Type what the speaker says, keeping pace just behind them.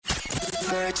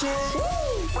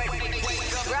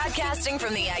Broadcasting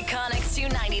from the iconic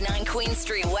 299 Queen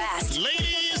Street West.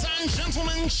 Ladies and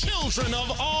gentlemen, children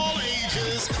of all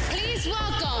ages, Please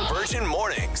welcome Virgin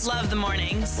Mornings Love the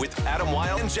mornings. with Adam,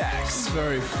 Wylde, and Jax.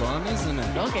 Very fun, isn't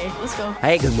it? Okay, let's go.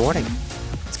 Hey, good morning.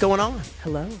 What's going on?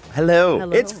 Hello.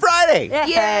 Hello. It's Friday.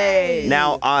 Yay!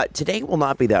 Now, today will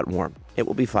not be that warm. It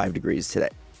will be 5 degrees today.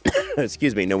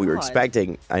 Excuse me. No, we were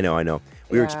expecting. I know.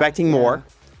 We were expecting more.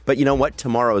 But you know what?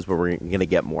 Tomorrow is where we're going to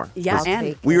get more. Yeah,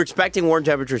 and we were expecting warm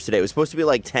temperatures today. It was supposed to be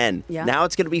like 10. Yeah. Now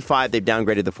it's going to be 5. They've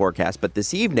downgraded the forecast. But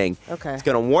this evening, it's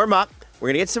going to warm up. We're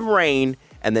going to get some rain.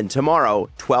 And then tomorrow,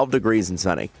 12 degrees and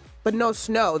sunny. But no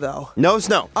snow, though. No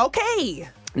snow. Okay.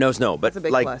 No snow, but That's a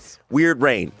big like plus. weird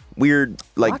rain. Weird,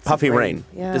 like Lots of puffy rain. rain.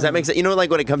 Yeah. Does that make sense? You know,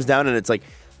 like when it comes down and it's like,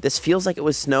 this feels like it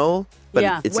was snow, but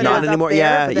Yeah. it's When not it was up anymore.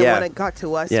 there, but then yeah. when it got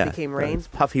to us, it became rain. It's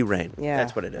puffy rain. Yeah.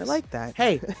 That's what it is. I like that.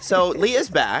 Hey, so Leah's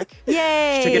back.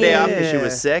 yay! She took a day off because she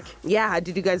was sick. Yeah.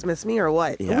 Did you guys miss me or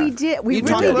what? Yeah. We did. We You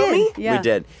really talked about did. me? Yeah. We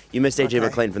did. You missed AJ Okay.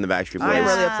 McLean from the Backstreet Boys. I'm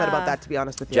really upset about that, to be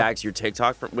honest with you. Jax, your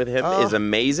TikTok with him is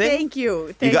amazing. Thank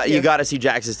you. Thank you got to see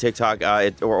Jax's TikTok,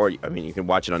 or I mean, you can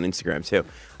watch it on Instagram too.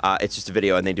 It's just a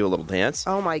video, and they do a little dance.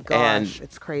 Oh my gosh, And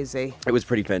it's crazy. it was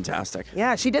pretty fantastic.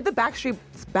 Yeah, she did the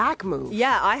Backstreet's back move.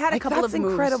 Yeah, I had a Like, couple that's of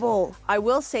moves. incredible. I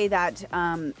will say that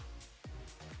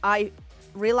I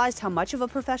realized how much of a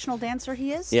professional dancer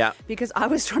he is. Yeah. Because I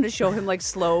was trying to show him like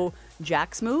slow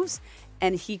Jax moves,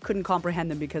 and he couldn't comprehend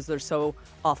them because they're so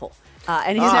awful.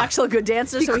 And he's an actual good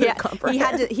dancer, so he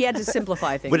had to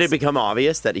simplify things. Would it become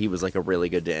obvious that he was like a really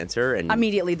good dancer? And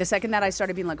Immediately, the second that I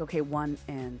started being like, okay, 1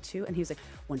 and 2, and he was like,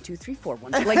 1, 2, 3, 4,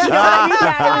 1, 2. Like, you know what I mean?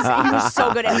 Yeah, he was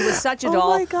so good, and he was such a Oh doll.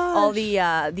 my gosh. All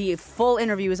the full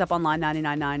interview is up online,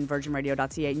 999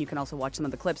 virginradio.ca, and you can also watch some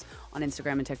of the clips on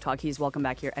Instagram and TikTok. He's welcome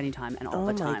back here anytime and all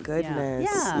the time. Oh my goodness.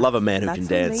 Yeah. love a man who That's can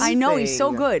dance. amazing. I know, he's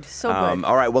so good. So good.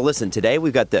 All right, well, listen, today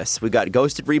we've got this. We've got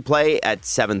Ghosted Replay at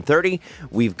 7:30.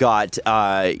 We've got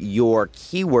your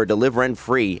keyword to live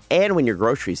rent-free and win your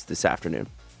groceries this afternoon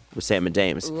with Sam and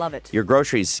Dames. Love it. Your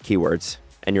groceries keywords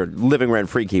and your living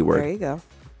rent-free keyword. There you go.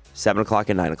 7 o'clock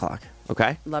and 9 o'clock,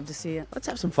 okay? Love to see it. Let's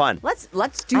have some fun. Let's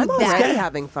do I'm that. already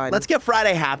having fun. Let's get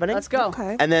Friday happening. Let's go.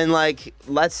 Okay. And then,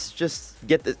 let's just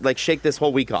shake this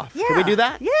whole week off. Can we Yeah. do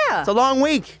that? Yeah. It's a long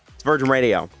week. It's Virgin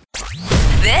Radio.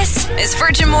 This is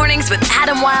Virgin Mornings with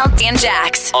Adam, Wylde, and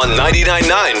Jax. On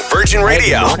 99.9 Virgin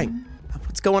Radio. Hey, good morning.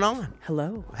 What's going on?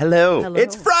 Hello. Hello.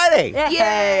 It's Friday.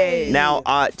 Yay! Now,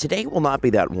 today will not be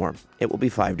that warm. It will be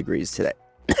 5 degrees today.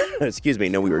 Excuse me.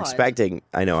 No, we were expecting.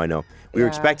 I know. We were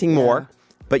expecting more.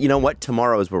 But you know what?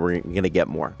 Tomorrow is where we're going to get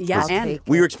more. Yeah, I'll and take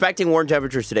We were expecting warm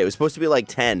temperatures today. It was supposed to be like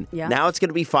 10. Yeah. Now it's going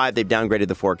to be 5. They've downgraded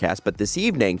the forecast. But this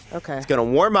evening, Okay. it's going to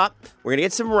warm up. We're going to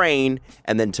get some rain.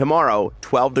 And then tomorrow,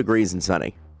 12 degrees and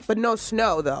sunny. But no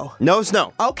snow, though. No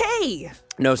snow. Okay.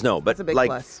 No snow. But That's a big like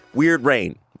plus. weird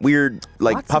rain. Weird,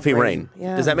 like Lots of puffy rain. rain.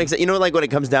 Yeah. Does that make sense? You know, like when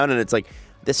it comes down and it's like,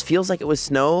 this feels like it was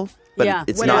snow, but Yeah.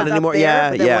 it's When not it was anymore. Up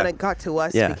there, but then yeah. when it got to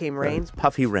us, it became rain. It's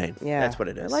puffy rain. Yeah. That's what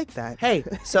it is. I like that. Hey,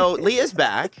 so Leah's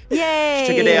back. Yay!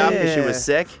 She took a day off because she was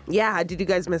sick. Yeah. Did you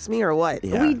guys miss me or what?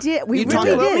 Yeah. We did. We You really talked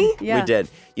about did. me? Yeah. We did.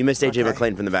 You missed AJ Okay.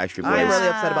 McLean from the Backstreet Boys. I'm really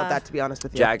upset about that, to be honest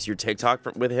with you. Jax, your TikTok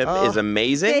with him is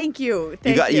amazing. Thank you.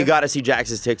 You got to see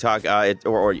Jax's TikTok,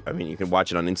 or I mean, you can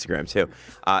watch it on Instagram too.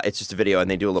 It's just a video,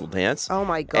 and they do a little dance. Oh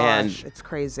my gosh, And it's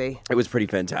crazy. it was pretty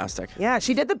fantastic. Yeah,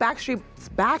 she did the Backstreet's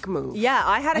back move. Yeah,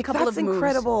 I had a Like, couple that's of moves.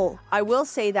 incredible. I will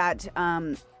say that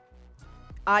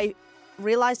I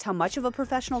realized how much of a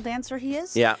professional dancer he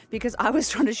is. Yeah. Because I was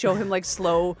trying to show him like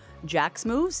slow Jax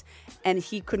moves, and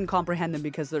he couldn't comprehend them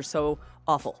because they're so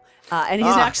awful. And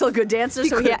he's an actual good dancer,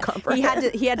 so he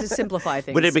had to simplify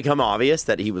things. Would it become obvious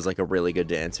that he was like a really good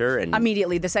dancer? And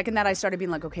Immediately, the second that I started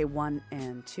being like, okay, 1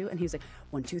 and 2, and he was like,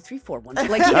 1, 2, 3, 4, 1, 2.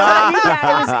 Like, you know what I mean?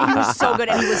 Yeah, he was so good,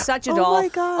 and he was such a doll. my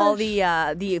gosh. All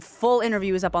the full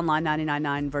interview is up online,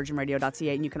 999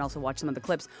 virginradio.ca, and you can also watch some of the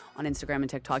clips on Instagram and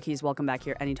TikTok. He's welcome back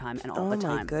here anytime and all the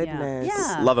time. Oh my goodness.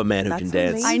 Yeah. love a man who That's can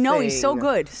dance. amazing. I know, he's so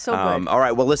good. So good. All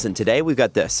right, well, listen, today we've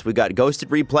got this. We've got Ghosted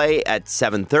Replay at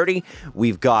 7:30.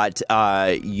 We've got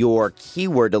your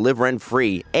keyword to live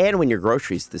rent-free and win your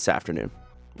groceries this afternoon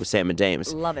with Sam and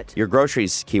Dames. Love it. Your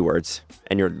groceries keywords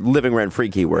and your living rent-free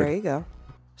keyword. There you go.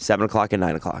 7 o'clock and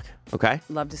 9 o'clock, okay?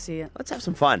 Love to see it. Let's have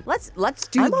some fun. Let's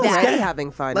do I'm that. already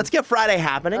having fun. Let's get Friday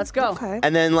happening. Let's go. Okay.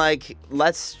 And then,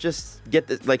 let's just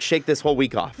get shake this whole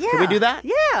week off. Can we do that?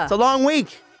 Yeah. It's a long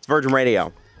week. It's Virgin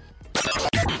Radio.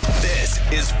 This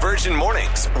is Virgin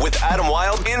Mornings with Adam,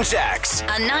 Wylde, and Jax.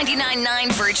 On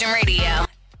 99.9 Virgin Radio.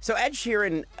 So Ed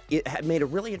Sheeran had made a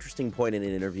really interesting point in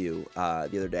an interview the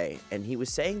other day, and he was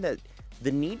saying that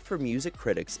the need for music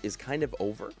critics is kind of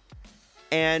over.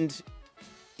 And,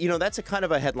 that's a kind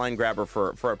of a headline grabber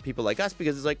for people like us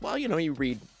because it's like, well, you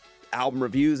read album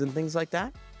reviews and things like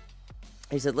that.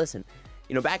 He said, listen,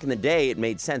 back in the day, it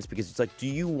made sense because it's like, do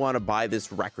you want to buy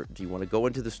this record? Do you want to go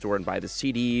into the store and buy the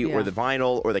CD or the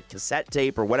vinyl or the cassette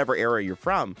tape or whatever era you're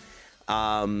from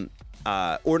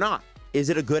or not? Is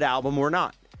it a good album or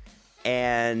not?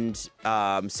 And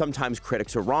sometimes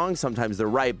critics are wrong, sometimes they're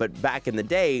right. But back in the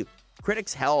day,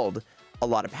 critics held a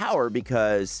lot of power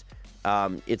because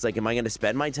it's like, am I going to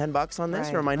spend my $10 on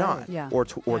this or am I not? Yeah. Or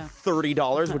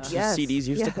 $30, which CDs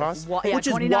used to cost. Which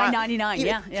is $29.99.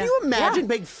 Yeah. Can you imagine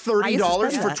paying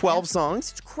 $30 for 12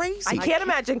 songs? It's crazy. I can't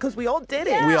imagine because we all did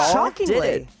it. Yeah. We all Shockingly. did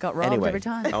it. Got robbed every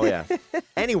time. Oh yeah.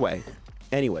 Anyway,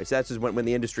 so that's just when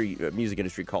the music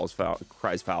industry cries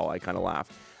foul. I kind of laugh.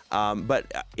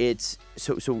 But it's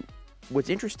so. What's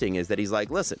interesting is that he's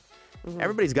like, listen,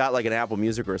 everybody's got like an Apple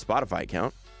Music or a Spotify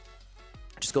account.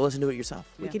 Just go listen to it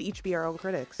yourself. We could each be our own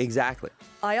critics. Exactly.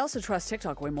 I also trust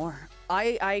TikTok way more.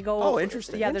 I go. Oh,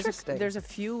 interesting. Yeah, there's a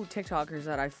few TikTokers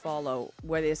that I follow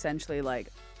where they essentially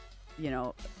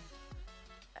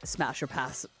smash or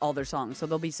pass all their songs. So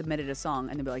they'll be submitted a song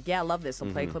and they'll be like, yeah, I love this.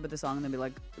 They'll play a clip of the song and they'll be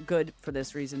like, good for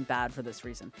this reason, bad for this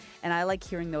reason. And I like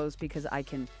hearing those because I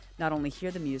can not only hear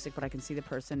the music, but I can see the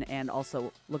person and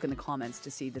also look in the comments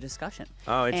to see the discussion.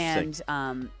 Oh, interesting.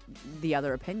 And the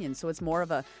other opinions. So it's more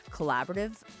of a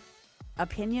collaborative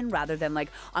opinion rather than like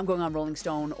I'm going on Rolling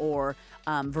Stone or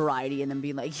Variety and then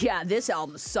being like, yeah, this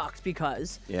album sucked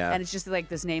because. Yeah. And it's just like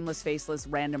this nameless, faceless,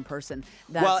 random person.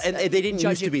 That's, and they didn't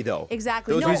used to be though.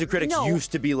 Exactly. Those music critics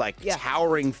used to be like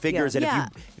towering figures, and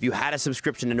if you had a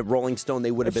subscription in Rolling Stone,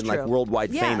 they would have been like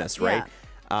worldwide famous, right?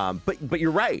 But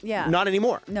you're right. Yeah. Not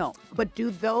anymore. No. But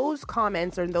do those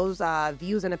comments or those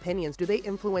views and opinions, do they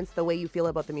influence the way you feel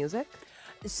about the music?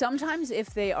 Sometimes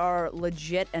if they are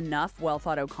legit enough, well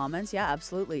thought out comments, yeah,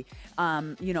 absolutely.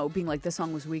 Being like this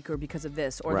song was weaker because of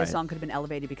this, or this song could have been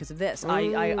elevated because of this.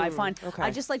 I find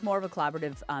I just like more of a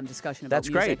collaborative discussion about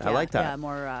music. That's great. I like that. Yeah,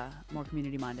 more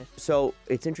community minded. So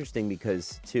it's interesting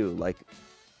because too, like,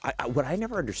 what I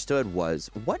never understood was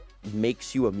what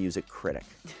makes you a music critic.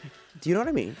 Do you know what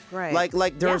I mean? Right.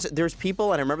 Like there's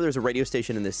people, and I remember there was a radio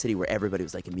station in this city where everybody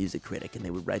was like a music critic, and they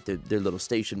would write their little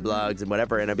station blogs and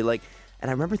whatever, and I'd be like, and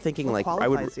I remember thinking what like,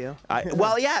 qualifies you? And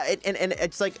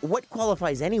it's like, what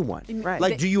qualifies anyone? Right.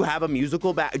 Like, do you have a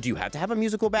musical do you have to have a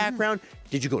musical background?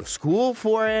 Did you go to school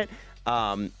for it?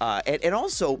 And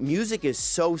also, music is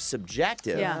so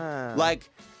subjective. Yeah. Like,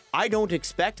 I don't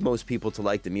expect most people to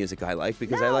like the music I like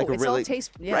because I like a it's really all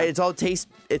taste, right. It's all taste.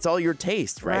 It's all your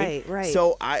taste, right? Right.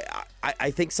 So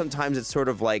I think sometimes it's sort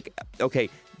of like, okay,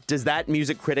 does that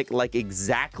music critic like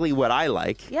exactly what I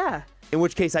like? Yeah. In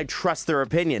which case, I trust their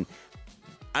opinion.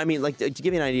 I mean, like, to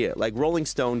give you an idea, like Rolling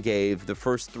Stone gave the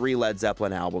first 3 Led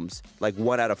Zeppelin albums like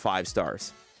 1 out of 5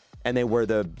 stars, and they were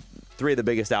the 3 of the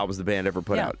biggest albums the band ever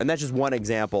put out. And that's just one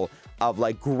example of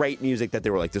like great music that they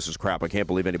were like, this is crap. I can't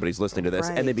believe anybody's listening to this.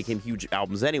 Right. And they became huge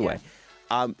albums anyway.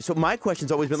 So my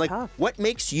question's always been like, tough. what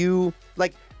makes you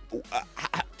like,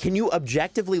 can you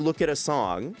objectively look at a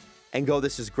song and go,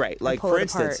 this is great? Like, for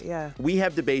instance, we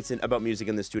have debates about music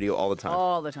in the studio all the time.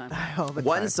 All the time.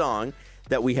 One song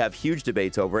that we have huge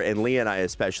debates over, and Leah and I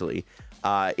especially,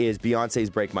 is Beyonce's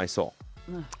Break My Soul.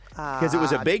 Because it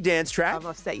was a big dance track. I'm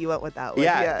gonna set you up with that one.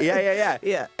 Yeah.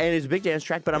 Yeah. And it's a big dance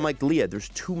track, but I'm like, Leah, there's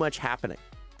too much happening.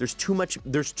 There's too much.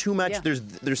 Yeah.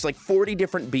 There's like 40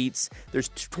 different beats. There's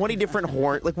 20 different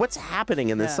horns. Like, what's happening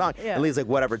in this song? Yeah. And Leah's like,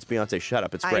 whatever, it's Beyonce. Shut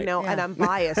up. It's great. I know, and I'm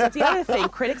biased. That's the other thing.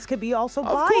 Critics could be also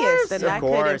biased, course, and of that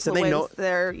course. could And they know- influence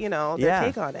their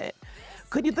take on it.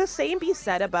 Could the same be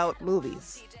said about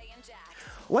movies?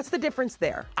 What's the difference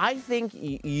there? I think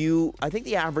I think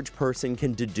the average person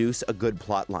can deduce a good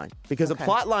plot line because a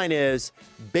plot line is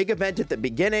big event at the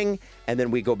beginning, and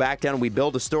then we go back down and we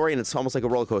build a story, and it's almost like a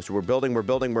roller coaster. We're building.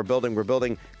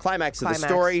 Climax of the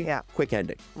story, quick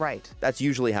ending. Right. That's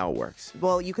usually how it works.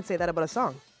 Well, you could say that about a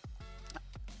song.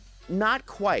 Not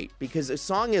quite, because a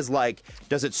song is like,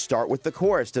 does it start with the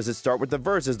chorus? Does it start with the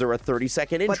verse? Is there a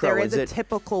 30-second intro? But there is a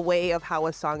typical way of how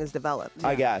a song is developed.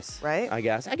 I guess. Right? I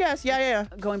guess. Yeah.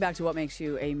 Going back to what makes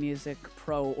you a music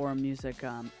pro or a music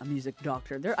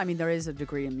doctor, there is a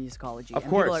degree in musicology. Of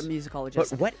course. People are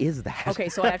musicologists. But what is that? Okay,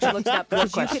 so I actually looked it up. Good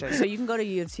question. So you can go to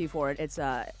U of T for it.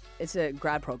 it's a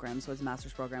grad program, so it's a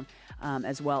master's program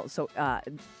as well. So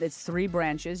it's 3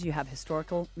 branches. You have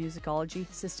historical musicology,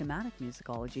 systematic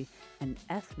musicology, and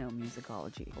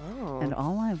ethnomusicology. Oh. And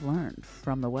all I've learned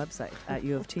from the website at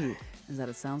U of T is that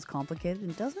it sounds complicated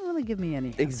and doesn't really give me any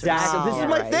answers. Exactly. This is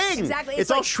my Right. thing. Exactly. It's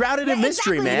all like- shrouded yeah, in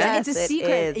mystery, exactly. man. It's a Yes, it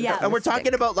secret. is. Yeah. And we're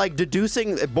talking about like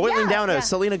boiling down a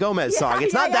Selena Gomez song.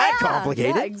 It's Yeah, not that yeah.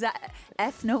 complicated. Yeah, exactly.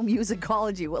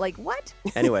 Ethnomusicology. Like what?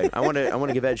 Anyway, I want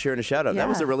to give Ed Sheeran a shout out. That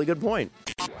was a Yeah. really good point.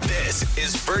 This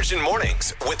is Virgin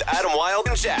Mornings with Adam Wylde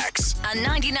and Jax. On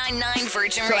 99.9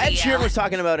 Virgin So Ed Radio. Sheeran was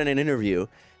talking about in an interview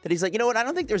that he's like, you know what? I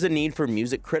don't think there's a need for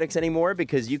music critics anymore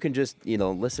because you can just,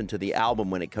 listen to the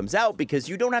album when it comes out because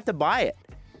you don't have to buy it.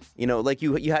 Like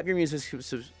you have your music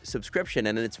subscription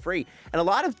and it's free. And a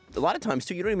lot of times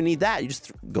too, you don't even need that. You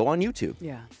just go on YouTube.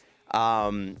 Yeah.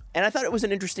 And I thought it was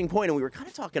an interesting point, and we were kind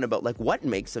of talking about like what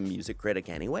makes a music critic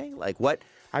anyway. Like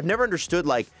I've never understood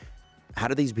like how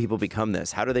do these people become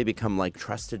this? How do they become like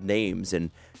trusted names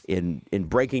in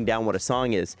breaking down what a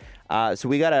song is? So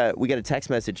we got a text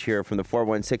message here from the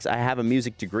 416. I have a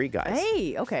music degree, guys.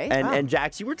 Hey. Okay. And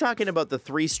Jax, you were talking about the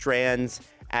 3 strands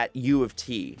at U of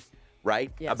T,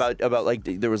 right? Yes. About like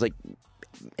there was like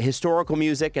historical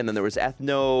music, and then there was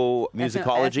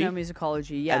ethnomusicology.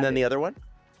 Ethnomusicology. Yeah. And then the other one?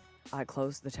 I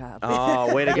closed the tab.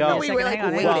 Oh, way to go. We were like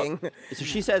Hang on. waiting. So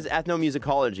she says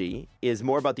ethnomusicology is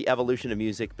more about the evolution of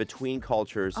music between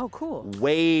cultures. Oh, cool.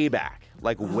 Way back.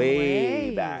 Like way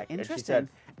way. back. And she Interesting. said,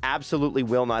 absolutely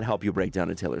will not help you break down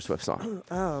a Taylor Swift song.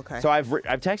 Oh, okay. So I've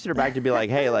texted her back to be like,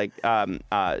 hey,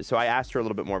 so I asked her a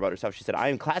little bit more about herself. She said, I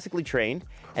am classically trained,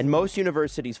 and most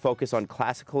universities focus on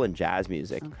classical and jazz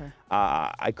music. Okay.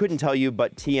 I couldn't tell you,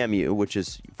 but TMU, which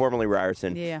is formerly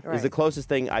Ryerson, Yeah. is Right. the closest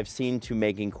thing I've seen to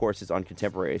making courses on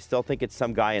contemporary. I still think it's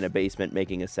some guy in a basement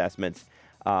making assessments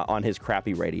on his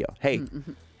crappy radio. Hey,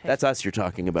 that's us you're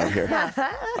talking about here.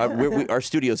 Our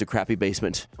studio's a crappy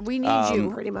basement. We need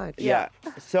you. Pretty much. Yeah.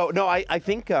 So no, I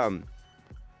think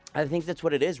that's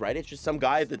what it is, right? It's just some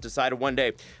guy that decided one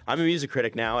day, I'm a music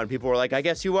critic now, and people were like, I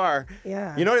guess you are.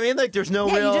 Yeah. You know what I mean? Like there's no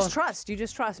Yeah, real. you just trust. You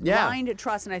just trust. Yeah. Blind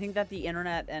trust. And I think that the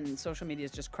internet and social media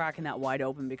is just cracking that wide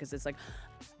open because it's like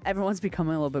everyone's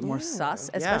becoming a little bit more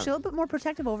sus, especially a little bit more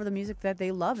protective over the music that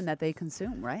they love and that they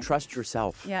consume, right? Trust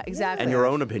yourself. Yeah, exactly. And your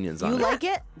own opinions on You it. like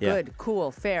it? Yeah. Good, cool,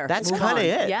 fair. That's Move kinda on.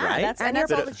 it, Yeah, right? that's And that's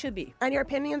you're- all it should be. And your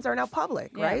opinions are now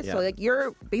public, Yeah. right? Yeah. So like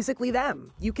you're basically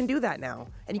them. You can do that now,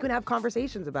 and you can have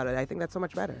conversations about it. I think that's so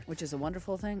much better. Which is a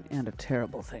wonderful thing and a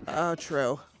terrible thing. Oh,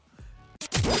 true.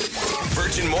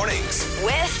 Virgin Mornings.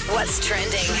 With what's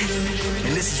trending.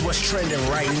 And this is what's trending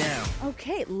right now.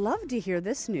 Okay, love to hear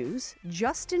this news.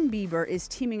 Justin Bieber is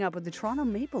teaming up with the Toronto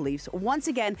Maple Leafs once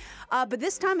again, but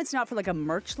this time it's not for like a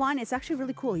merch line. It's actually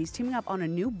really cool. He's teaming up on a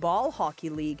new ball hockey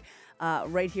league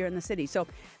right here in the city. So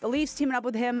the Leafs teaming up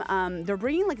with him. They're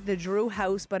bringing like the Drew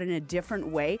House, but in a different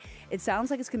way. It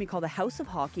sounds like it's going to be called the House of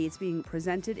Hockey. It's being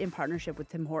presented in partnership with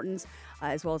Tim Hortons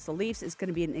as well as the Leafs. It's going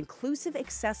to be an inclusive,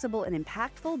 accessible, and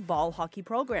impactful ball hockey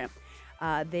program.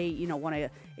 They, want to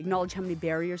acknowledge how many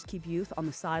barriers keep youth on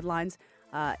the sidelines.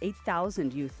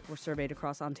 8,000 youth were surveyed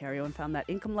across Ontario and found that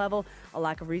income level, a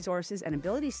lack of resources, and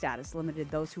ability status limited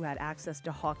those who had access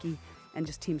to hockey and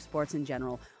just team sports in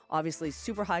general. Obviously,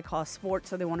 super high cost sport,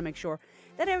 so they want to make sure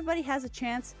that everybody has a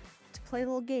chance to play a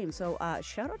little game. So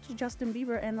shout out to Justin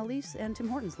Bieber and the Leafs and Tim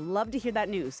Hortons. Love to hear that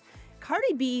news.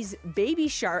 Cardi B's Baby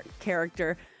Shark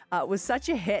character was such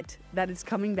a hit that it's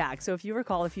coming back. So if you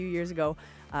recall a few years ago,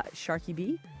 Sharky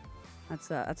B,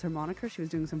 that's her moniker. She was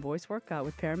doing some voice work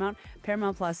with Paramount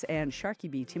Plus, and Sharky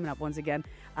B teaming up once again.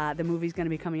 The movie's going to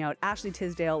be coming out. Ashley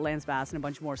Tisdale, Lance Bass, and a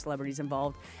bunch more celebrities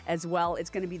involved as well. It's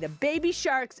going to be the Baby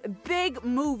Shark's big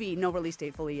movie. No release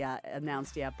date fully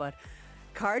announced yet, but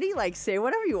Cardi, say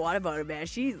whatever you want about her, man.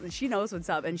 She knows what's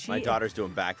up, and she. My daughter's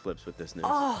doing backflips with this news.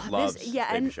 Oh, Loves Baby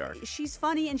and Shark. she's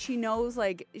funny, and she knows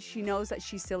that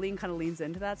she's silly and kind of leans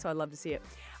into that. So I love to see it.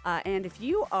 And if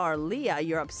you are Leah,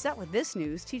 you're upset with this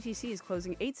news. TTC is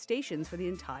closing 8 stations for the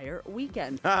entire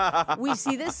weekend. We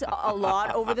see this a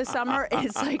lot over the summer.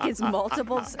 It's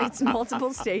multiple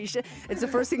stations. It's the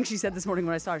first thing she said this morning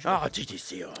when I saw her. She was like,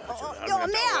 TTC.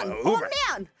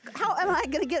 man, how am I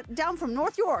going to get down from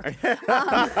North York?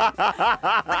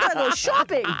 I got to go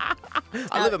shopping.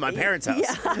 I live at my parents'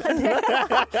 house.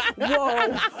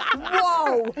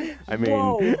 Whoa. I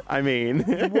mean,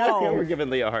 Whoa. we're giving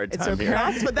Leah a hard time here.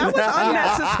 But that was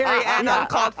unnecessary and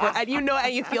uncalled for. And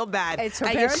and you feel bad. It's her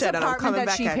and parents' you should, and I'm apartment coming that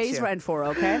back she at pays you. rent for,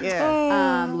 okay?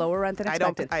 Yeah. Lower rent than I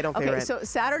don't expected. pay okay, rent. so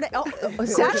Saturday,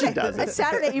 she doesn't.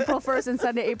 Saturday, April 1st and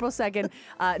Sunday, April 2nd,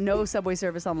 no subway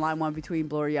service on Line 1 between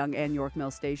Bloor Young and York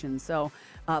Mill stations. So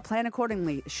plan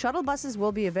accordingly. Shuttle buses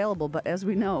will be available, but as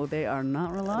we know, they are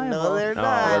not reliable. No, they're Oh,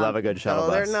 not. they love a good shuttle bus.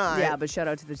 No, they're not. Yeah, but shout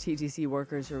out to the TTC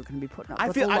workers who are going to be putting up I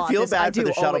with feel a lot. bad for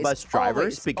the shuttle always, bus drivers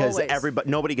always, because always.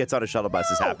 nobody gets on a shuttle bus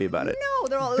is happy about it. No,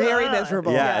 they're all Very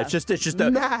miserable. Yeah, it's just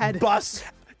a Mad. bus,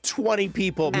 20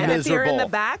 people, And miserable. if you're in the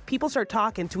back, people start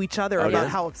talking to each other about yeah?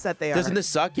 how upset they are. Doesn't this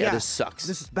suck? Yeah, this sucks.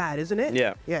 This is bad, isn't it?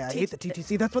 Yeah. Yeah, I hate the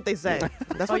TTC. That's what they say.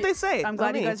 That's what they say. I'm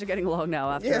glad not you me. guys are getting along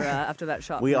now after that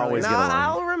shot. We from always earlier. get along.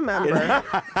 I'll remember.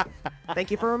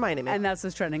 Thank you for reminding me. And that's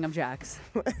what's trending. I'm Jax.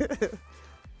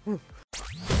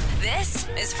 This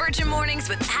is Virgin Mornings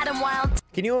with Adam Wylde.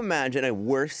 Can you imagine a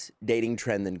worse dating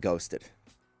trend than ghosted?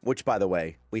 Which, by the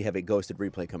way, we have a ghosted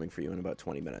replay coming for you in about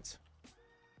 20 minutes.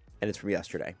 And it's from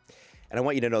yesterday. And I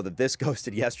want you to know that this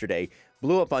ghosted yesterday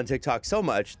blew up on TikTok so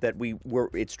much that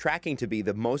it's tracking to be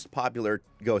the most popular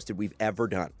ghosted we've ever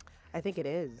done. I think it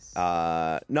is.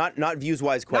 Not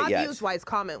views-wise quite yet. Not views-wise,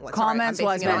 comment-wise.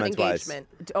 Comments-wise, Sorry, I'm basing it on comments-wise.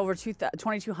 engagement. Over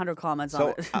 2,200 comments So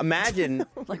on it. imagine,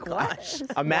 Like, what?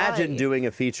 imagine Why? doing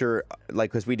a feature, like,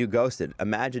 because we do ghosted.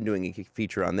 Imagine doing a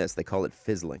feature on this. They call it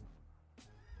fizzling.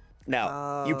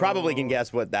 Now, you probably can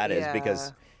guess what that is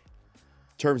because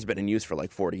term's been in use for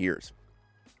like 40 years.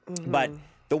 But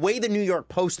the way the New York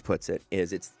Post puts it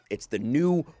is it's the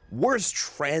new worst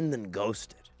trend than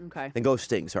ghosted. Okay. Than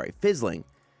ghosting, sorry. Fizzling,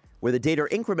 where the dater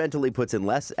incrementally puts in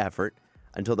less effort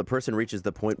until the person reaches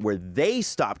the point where they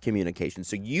stop communication.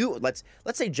 So let's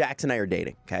say Jax and I are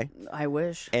dating, okay? I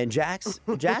wish. And Jax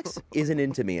isn't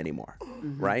into me anymore,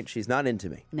 right? She's not into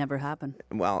me. Never happened.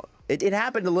 Well, it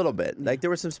happened a little bit. Like there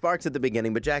were some sparks at the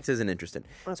beginning, but Jax isn't interested.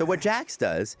 So what Jax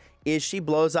does is she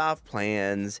blows off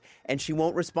plans and she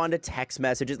won't respond to text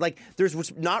messages. Like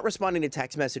there's not responding to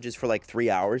text messages for like 3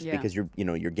 hours because you're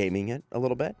gaming it a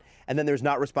little bit. And then there's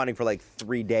not responding for like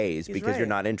 3 days because you're right.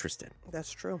 not interested. That's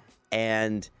true.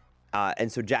 And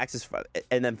so Jax is,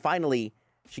 and then finally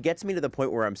she gets me to the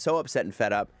point where I'm so upset and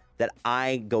fed up that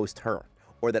I ghost her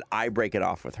or that I break it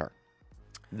off with her.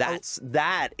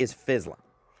 That is fizzling.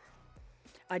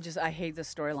 I hate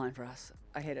this storyline for us.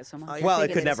 I hate it so much. You're Well, it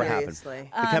taking could never seriously.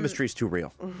 happen. The chemistry's too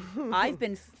real. I've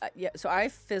been, so I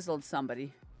fizzled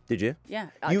somebody. Did you? Yeah.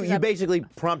 You basically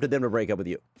prompted them to break up with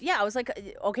you. Yeah, I was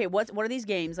like, okay, what are these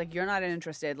games? Like, you're not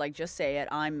interested. Like, just say it.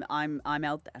 I'm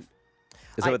out then.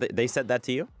 Is that what they said that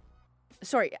to you?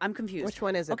 Sorry, I'm confused. Which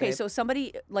one is it, Okay, babe? so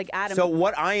somebody like Adam. So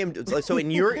what I am, so in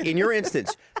your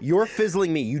instance, you're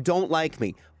fizzling me. You don't like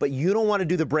me, but you don't want to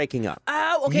do the breaking up.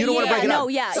 Oh, okay. You don't want to break it up. No,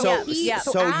 yeah, So, yeah.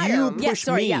 so you Adam- push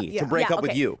me to break up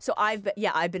with okay. you. So I've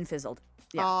been fizzled.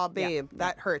 Yeah. Oh, babe,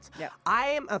 that hurts. Yeah. I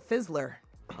am a fizzler.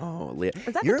 Oh, Leah,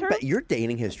 Is that the term? your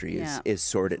dating history is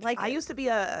sordid. Like, I used to be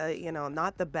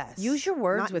not the best. use your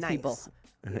words Not with nice. people.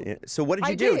 Yeah. So what did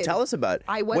you I do? did. Tell us about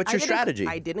it. What's your strategy?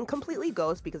 I didn't completely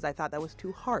ghost because I thought that was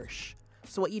too harsh.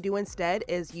 So what you do instead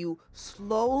is you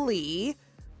slowly,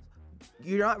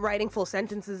 you're not writing full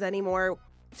sentences anymore,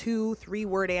 2-3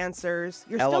 word answers.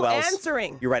 You're still LOLs.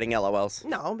 answering. You're writing LOLs.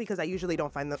 No, because I usually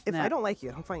don't find them. If No. I don't like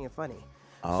you, I don't find you funny.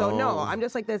 So no, I'm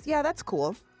just like this. Yeah, that's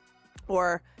cool.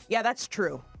 Or yeah, that's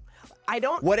true. I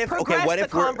don't progress the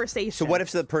conversation. So what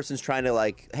if the person's trying to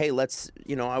like, hey, let's,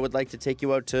 I would like to take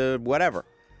you out to whatever.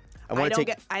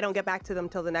 I don't get back to them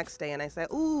till the next day, and I say,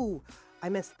 ooh, I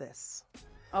missed this.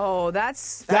 Oh, that's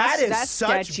such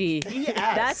sketchy. BS.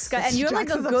 That's and you're like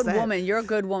Jax a is good upset. woman. You're a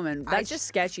good woman. That's just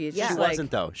sketchy. It's Yeah. just She like,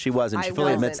 wasn't though. She wasn't. She I fully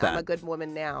wasn't. admits that. I'm a good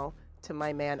woman now to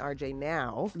my man RJ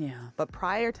now. Yeah. But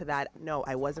prior to that, no,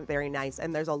 I wasn't very nice.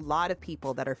 And there's a lot of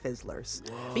people that are fizzlers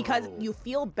because you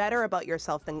feel better about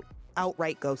yourself than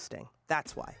outright ghosting.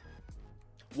 That's why.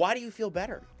 Why do you feel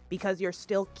better? Because you're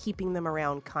still keeping them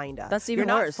around, kinda. That's even you're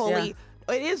not worse, Fully,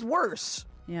 It is worse.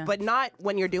 Yeah. But not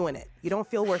when you're doing it. You don't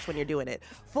feel worse when you're doing it.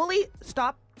 Fully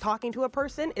stop talking to a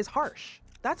person is harsh.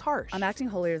 That's harsh. I'm acting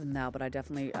holier than thou, but I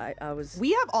definitely I was.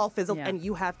 We have all fizzled, Yeah. and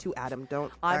you have too, Adam.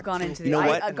 Don't. I've act gone too- into the. You know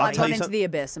what? I've I'll tell gone you into some- the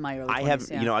abyss in my early 20s. I have,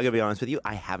 yeah. I gotta be honest with you,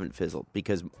 I haven't fizzled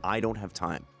because I don't have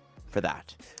time for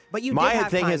that. But you my did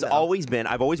have thing time, has though. always been,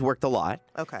 I've always worked a lot.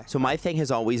 Okay. So my thing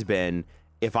has always been,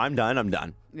 if I'm done, I'm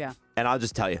done. Yeah. And I'll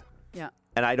just tell you. Yeah.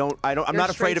 And I'm You're not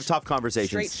afraid straight of tough conversations.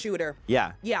 Straight shooter.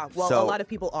 Yeah. Yeah, well, So- a lot of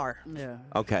people are. Yeah.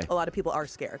 Okay. A lot of people are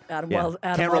scared. Adam Yeah. Wylde.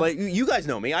 Adam Can't Wylde relate. You guys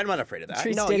know me. I'm not afraid of that.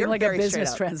 treats No, dating you're like a very straight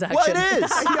business up. transaction. Well,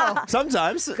 it is.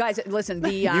 Sometimes. Guys, listen,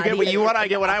 the You get what you want, I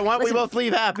get what I want. Listen, we both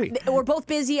leave happy. we're both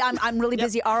busy. I'm really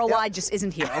busy. ROI just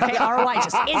isn't here. Okay, ROI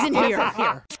just isn't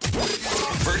here.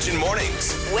 Virgin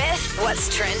Mornings. With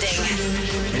what's trending.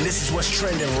 And this is what's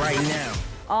trending right now.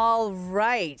 All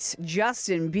right,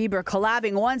 Justin Bieber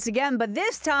collabing once again, but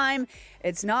this time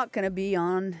it's not going to be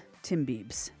on Tim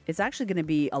Biebs. It's actually going to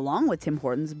be along with Tim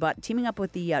Hortons, but teaming up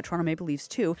with the Toronto Maple Leafs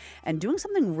too, and doing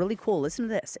something really cool. Listen to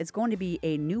this. It's going to be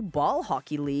a new ball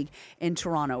hockey league in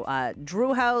Toronto.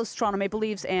 Drew House, Toronto Maple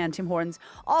Leafs, and Tim Hortons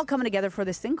all coming together for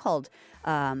this thing called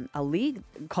a league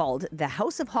called the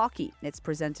House of Hockey. It's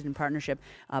presented in partnership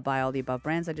by all the above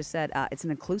brands I just said. It's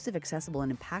an inclusive, accessible,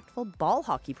 and impactful ball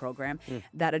hockey program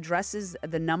that addresses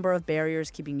the number of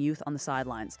barriers keeping youth on the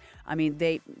sidelines. I mean,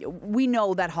 we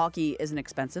know that hockey is an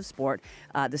expensive sport.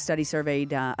 A study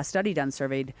done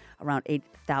surveyed around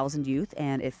 8,000 youth,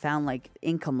 and it found like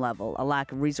income level, a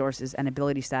lack of resources, and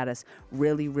ability status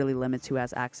really limits who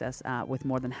has access, with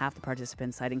more than half the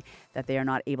participants citing that they are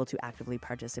not able to actively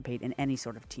participate in any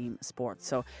sort of team sport.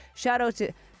 So shout out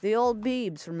to the old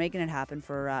Biebs for making it happen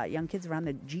for young kids around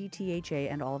the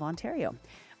GTHA and all of Ontario.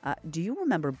 Do you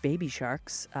remember Baby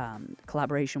Shark's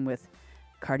collaboration with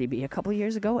Cardi B a couple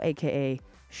years ago, aka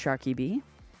Sharky B?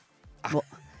 Well,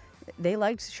 they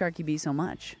liked Sharky B so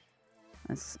much.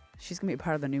 She's going to be a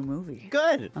part of the new movie.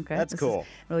 Good. Okay. That's this cool. is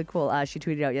really cool. She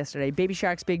tweeted out yesterday, Baby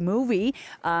Shark's big movie.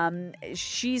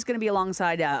 She's going to be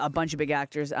alongside a bunch of big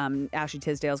actors. Ashley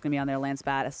Tisdale's going to be on there, Lance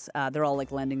Battis. They're all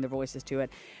like lending their voices to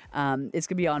it. It's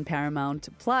going to be on Paramount.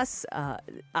 Plus,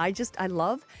 I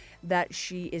love that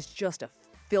she is just a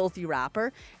filthy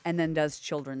rapper and then does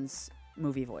children's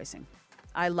movie voicing.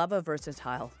 I love a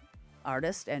versatile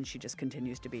artist, and she just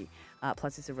continues to be.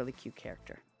 Plus, it's a really cute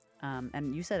character.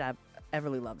 And you said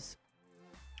Everly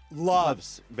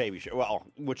Loves Baby Shark. Well,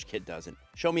 which kid doesn't?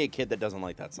 Show me a kid that doesn't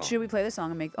like that song. Should we play the song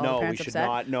and make all the No, we parents should upset?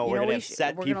 not. No, we're going to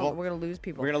upset people. We're going to lose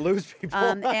people. We're going to lose people.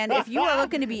 And if you are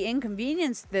looking to be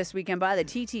inconvenienced this weekend by the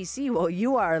TTC, well,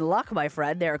 you are in luck, my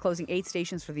friend. They are closing 8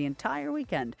 stations for the entire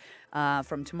weekend,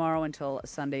 from tomorrow until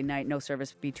Sunday night. No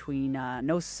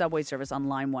subway service on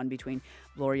Line 1 between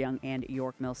Bloor-Yonge and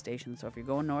York Mill Station. So if you're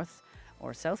going north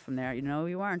or south from there, you know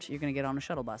you aren't. You're going to get on a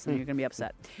shuttle bus and you're going to be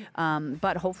upset.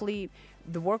 But hopefully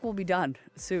the work will be done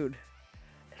soon.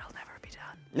 It'll never be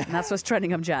done. And that's what's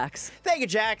trending. I'm Jax. Thank you,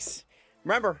 Jax.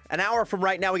 Remember, an hour from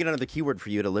right now, we get another keyword for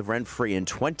you to live rent-free in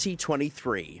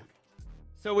 2023.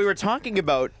 So we were talking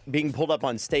about being pulled up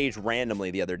on stage randomly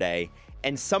the other day,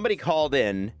 and somebody called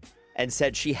in and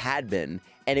said she had been,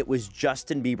 and it was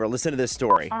Justin Bieber. Listen to this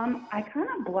story. I kind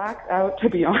of blacked out, to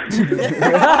be honest.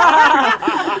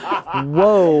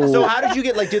 Whoa. So how did you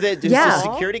get, like, does Yeah. the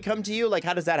security come to you? Like,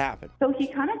 how does that happen? So he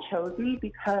kind of chose me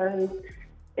because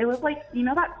it was like, you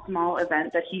know, that small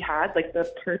event that he had, like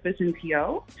the Purpose in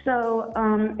PO. So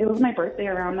it was my birthday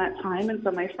around that time, and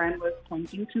so my friend was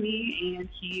pointing to me,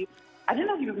 and I didn't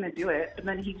know he was going to do it, but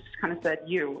then he just kind of said,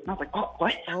 you. And I was like, oh,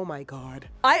 what? Oh, my God.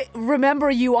 I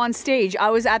remember you on stage.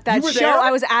 I was at that You were show. there?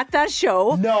 I was at that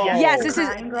show. No. Yes, The this is.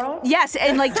 Crying Girl? Yes,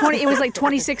 and like it was like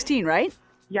 2016, right?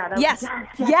 Yeah. That Yes.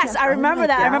 Was, Yes, I remember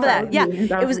that. I remember that. Yeah.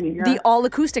 That It was me, yeah. the all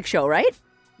acoustic show, right?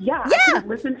 Yeah. Yeah. I could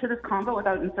listen to this convo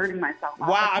without inserting myself. I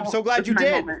was Wow, like, I'm oh, so glad this you is my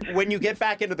did. moment. When you get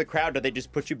back into the crowd, do they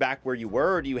just put you back where you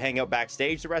were, or do you hang out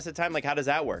backstage the rest of the time? Like, how does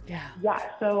that work? Yeah. Yeah,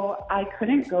 so I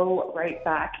couldn't go right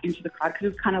back into the crowd because it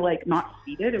was kind of like not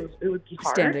seated. It would be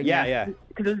hard. Standing. Yeah.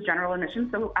 Because it was general admission.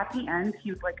 So at the end,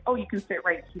 he was like, "Oh, you can sit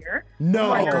right here." No. Oh,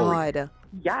 my So, God.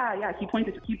 Yeah.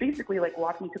 He basically like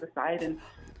walked me to the side and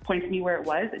pointed me where it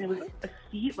was, and it was a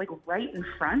seat like right in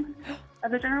front of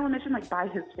the general admission, like by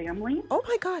his family. Oh,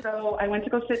 my God. So I went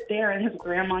to go sit there, and his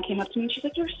grandma came up to me, and she's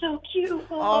like, "You're so cute."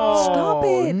 Oh, Stop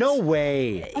it. No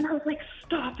way. And I was like,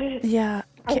 "Stop it! Yeah.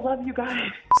 I love you guys."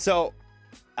 So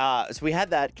we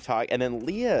had that talk, and then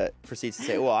Leah proceeds to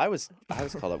say, "Well, I was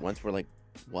called up once." We're like,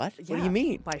 "What? What do Yeah. you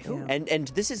mean?" By who? Yeah. And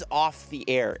this is off the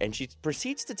air, and she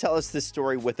proceeds to tell us this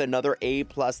story with another A+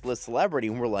 list celebrity,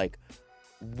 and we're like,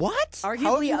 "What? How have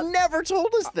Arguably you never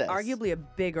told us this?" Arguably a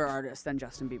bigger artist than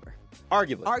Justin Bieber.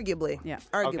 Arguably. Arguably. Yeah.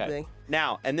 Arguably. Okay.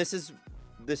 Now, and this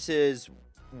is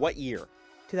what year?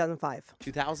 2005.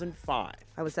 2005.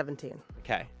 I was 17.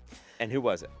 Okay. And who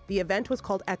was it? The event was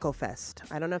called Echo Fest.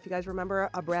 I don't know if you guys remember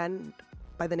a brand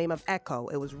by the name of Echo.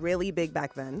 It was really big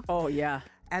back then. Oh yeah.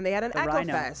 And they had an The Echo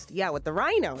Rhino. Fest. Yeah, with the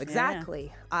Rhino.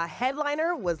 Exactly.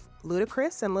 Headliner was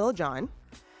Ludacris and Lil Jon.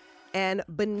 And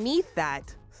beneath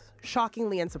that,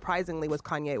 shockingly and surprisingly, was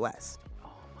Kanye West. Oh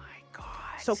my God.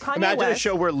 So Kanye Imagine a West,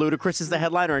 show where Ludacris is the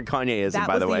headliner and Kanye isn't, that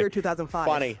by was the the way. year 2005.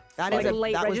 Funny. That Like is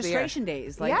late that was the year. registration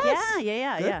days. Like, Yes.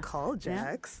 yeah. Good call,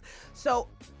 Jax. So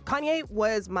Kanye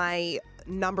was my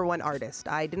number one artist.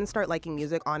 I didn't start liking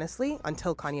music, honestly,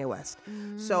 until Kanye West.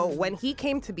 So when he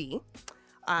came to be,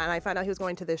 and I found out he was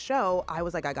going to this show, I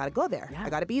was like, I gotta go there. Yeah. I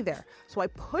gotta be there. So I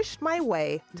pushed my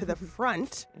way to the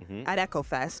front at Echo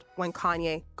Fest when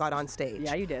Kanye got on stage.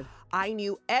 Yeah, you did. I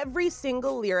knew every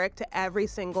single lyric to every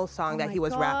single song that my he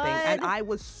was rapping, and God. I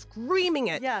was screaming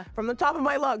it Yeah. from the top of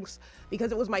my lungs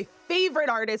because it was my favorite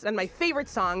artist and my favorite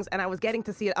songs, and I was getting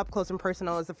to see it up close and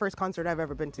personal. It was the first concert I've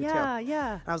ever been to, too.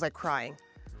 Yeah. And I was like crying.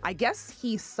 I guess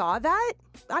he saw that.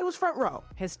 I was front row.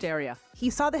 Hysteria. He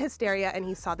saw the hysteria and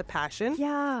he saw the passion.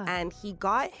 Yeah. And he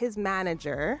got his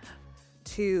manager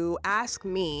to ask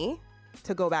me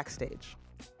to go backstage.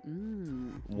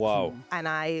 Whoa. And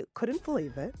I couldn't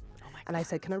believe it. And I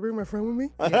said, can I bring my friend with me?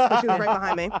 So she was right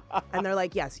behind me. And they're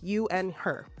like, yes, you and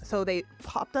her. So they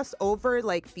popped us over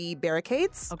like the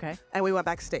barricades. Okay. And we went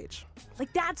backstage.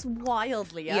 Like, that's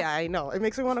wild, Leah. Yeah, I know. It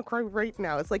makes me want to cry right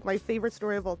now. It's like my favorite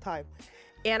story of all time.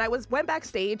 And I went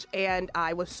backstage, and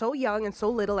I was so young and so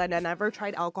little, and I never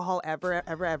tried alcohol ever.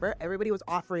 Everybody was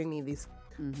offering me these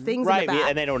things Right, in the back.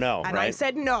 and they don't know, And right? I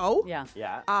said no. Yeah.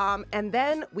 Yeah. And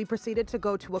then we proceeded to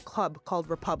go to a club called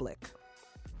Republic.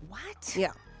 What?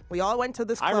 Yeah. We all went to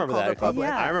this I club remember called that club. Republic.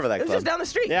 Yeah. I remember that It was club. just down the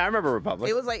street. Yeah, I remember Republic.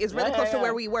 It was like, it's really Yeah, close yeah, to yeah.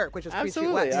 where we work, which is Free Street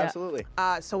Absolutely, West. absolutely.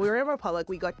 So we were in Republic.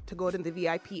 We got to go to the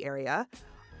VIP area.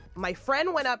 My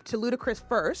friend went up to Ludacris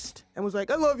first and was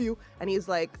like, I love you. And he's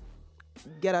like,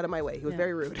 get out of my way. He was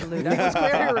very rude. He was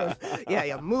very rude.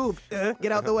 Yeah, move.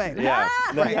 Get out the way. Yeah.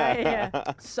 Yeah.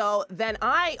 So then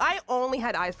I only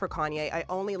had eyes for Kanye. I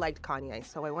only liked Kanye.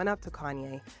 So I went up to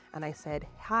Kanye and I said,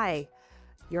 hi,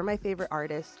 you're my favorite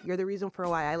artist. You're the reason for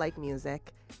why I like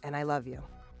music, and I love you.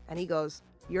 And he goes,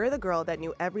 you're the girl that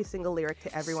knew every single lyric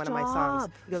to every one of my songs.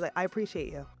 Stop. He goes, I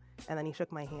appreciate you. And then he shook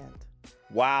my hand.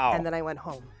 Wow. And then I went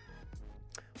home.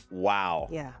 Wow.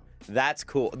 Yeah. That's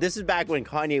cool. This is back when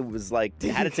Kanye was like,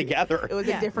 had it together. It was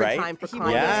a different Right? time for He Kanye.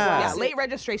 was. Yeah. Late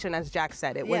registration, as Jack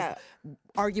said. It was Yeah.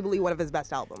 arguably one of his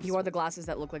best albums. He wore the glasses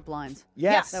that look like blinds.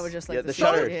 Yes. That were just like Yeah, the the So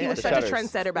shutters. he was the such shutters. a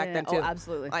trendsetter back Yeah. then Oh, too.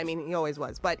 absolutely. I mean, he always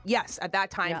was. But yes, at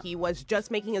that time Yeah. he was just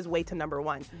making his way to number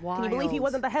one. Can you believe he Wild.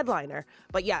 wasn't the headliner?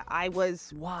 But yeah, I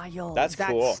was. Wild. That's That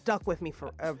cool. stuck with me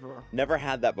forever. Never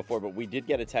had that before, but we did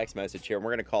get a text message here, and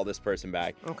we're going to call this person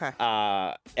back. Okay.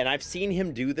 And I've seen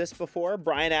him do this before.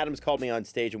 Brian Adams called me on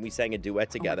stage, and we sang a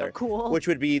duet together. cool. Which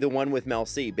would be the one with Mel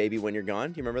C, Baby When You're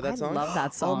Gone. Do you remember that I song? love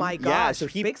that song. Oh my gosh, Yeah, so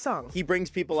he big song. He brings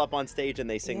people up on stage and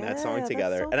they sing that Yeah, song that's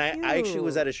together. so And I actually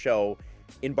was cute. at a show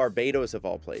in Barbados of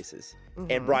all places,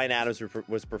 Mm-hmm. and Brian Adams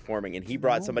was performing, and he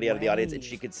brought somebody out of the audience, and way.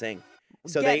 she could sing.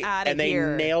 So Get outta they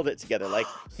here. nailed it together. Like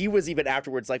he was even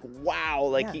afterwards like, wow,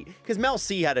 like Yeah. because Mel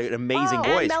C had an amazing Oh,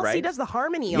 voice, and Mel right? C does the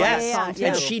harmony on Yes, that song too.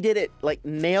 and she did it like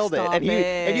nailed Stop it,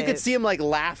 and you could it. see him like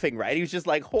laughing, right? He was just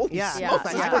like, "Holy Yeah. smokes,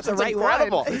 Yeah. this Yeah. person's That's the right one.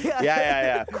 incredible!" Yeah.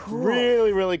 Yeah.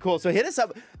 Really, really cool. So hit us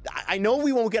up. I know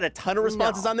we won't get a ton of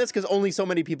responses No. on this because only so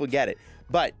many people get it.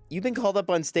 But you've been called up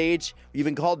on stage. You've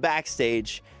been called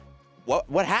backstage.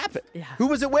 What happened? Yeah. Who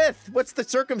was it with? What's the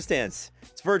circumstance?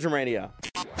 It's Virgin Radio.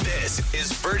 This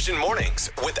is Virgin Mornings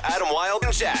with Adam Wylde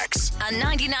and Jax. On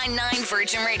 99.9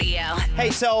 Virgin Radio. Hey,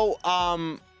 so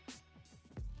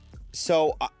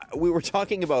we were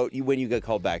talking about you when you get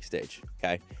called backstage,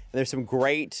 okay? And there's some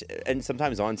great, and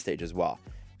sometimes on stage as well,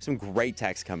 some great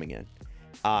texts coming in.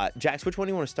 Jax, which one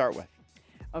do you want to start with?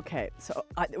 Okay, so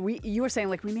you were saying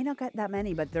like we may not get that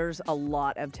many, but there's a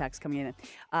lot of texts coming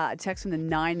in. Text from the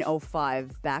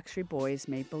 905 Backstreet Boys,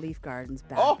 Maple Leaf Gardens,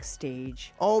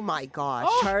 Backstage. Oh my gosh.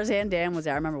 Tarzan Dan was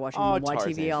there. I remember watching Oh, him on YTV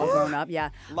Tarzan. all grown up.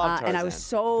 Yeah, Love and I was Tarzan.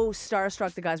 so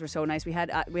starstruck. The guys were so nice. We had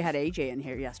AJ in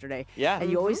here yesterday. Yeah.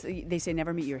 and you always they say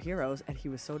never meet your heroes, and he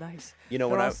was so nice. You know,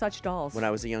 They're when all such dolls. When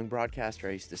I was a young broadcaster,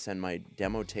 I used to send my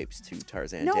demo tapes to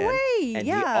Tarzan No Dan. way, And he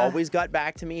yeah. always got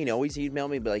back to me. And he always emailed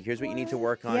me, be like, here's what you need to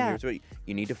work on. Yeah. Here's what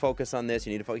you need to focus on this.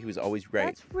 You need to focus. He was always great.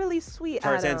 That's really sweet.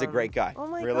 Tarzan's a Adam. great guy. Oh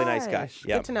my Really nice guy. gosh.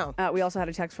 Yep. Good to know. We also had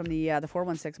a text from the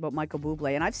 416 about Michael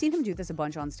Bublé, and I've seen him do this a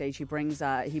bunch on stage. He brings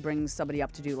somebody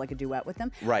up to do like a duet with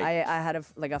him. Right. I had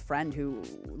a friend who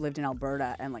lived in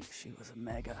Alberta, and like she was a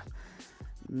mega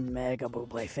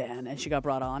Bublé fan, and she got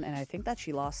brought on, and I think that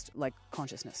she lost like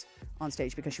consciousness on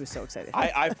stage because she was so excited.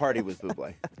 I've partied with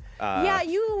Bublé. Yeah,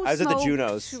 you I was at the smoked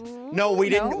Junos. too? No, we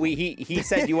didn't. No? He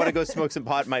said, "Do you want to go smoke some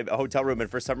pot in my hotel room?"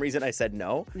 And for some reason, I said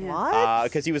no. What?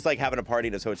 Because he was like having a party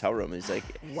in his hotel room. He's like,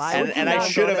 Why would you and I not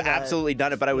should go have to that? absolutely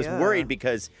done it, but I was Yeah. worried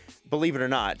because believe it or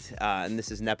not, and this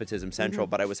is nepotism central,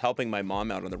 but I was helping my mom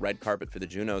out on the red carpet for the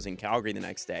Junos in Calgary the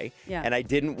next day, and I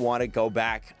didn't want to go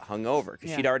back hungover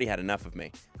because she'd already had enough of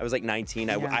me. I was like 19.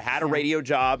 I had a radio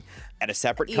job at a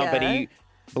separate company.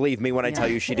 Believe me when I tell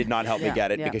you, she did not help me get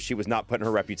it because she was not putting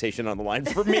her reputation on the line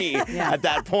for me at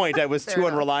that point. I was too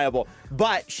unreliable.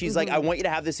 But she's like, I want you to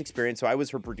have this experience. So I was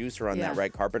her producer on that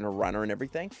red carpet, her runner and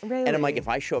everything. Really? And I'm like, if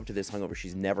I show up to this hungover,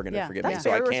 she's never going to forgive me. That's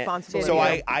So I very can't. responsible So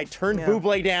of you. I turned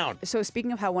Buble down. So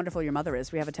speaking of how wonderful your mother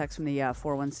is, we have a text from the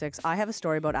 416. I have a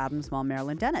story about Adam's mom,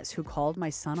 Marilyn Dennis, who called my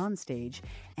son on stage,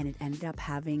 and it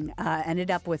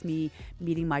ended up with me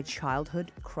meeting my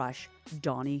childhood crush,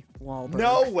 Donnie Wahlberg.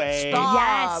 No way.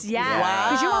 Yes, yeah. Wow.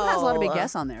 Because your mom has a lot of big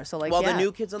guests on there. So like, Well, the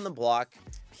New Kids on the Block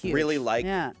really like,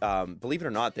 Yeah. believe it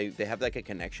or not, they have like a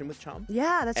connection with Chum.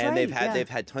 Yeah, that's and right. they've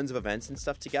had tons of events and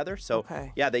stuff together. So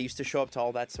yeah, they used to show up to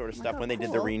all that sort of stuff when they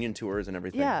did the reunion tours and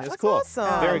everything. Yeah. It was That's cool.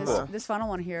 awesome. Very this, cool. This final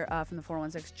one here from the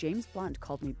 416. James Blunt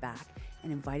called me back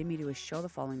and invited me to his show the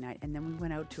following night, and then we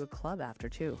went out to a club after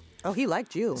too. Oh, he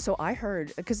liked you. So I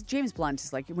heard, because James Blunt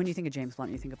is like, when you think of James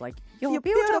Blunt, you think of like, you're You're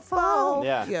beautiful. beautiful.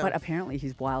 Yeah. But apparently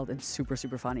he's wild and super,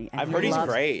 super funny. And I've he heard he's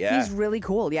loves- great, yeah. He's really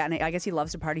cool, yeah. And I guess he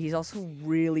loves to party. He's also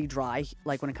really dry,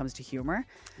 like when it comes to humor.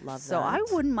 Love So that. I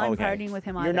wouldn't mind Okay. partying with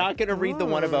him either. You're not going to read the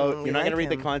one about, we you're not going to like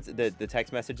read him. the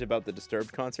text message about the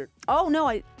Disturbed concert? Oh, no.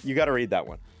 You got to read that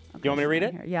one. You want me to read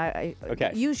it? Yeah.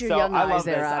 Okay. Use your So young I eyes love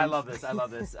there, this. I Adam. love this. I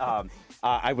love this.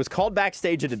 I was called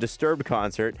backstage at a Disturbed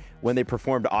concert when they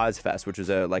performed Ozfest, which was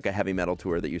like a heavy metal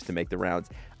tour that used to make the rounds.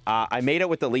 I made it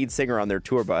with the lead singer on their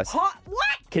tour bus. What?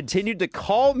 Continued to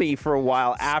call me for a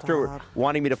while after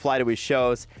wanting me to fly to his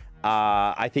shows.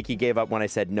 I think he gave up when I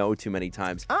said no too many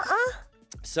times.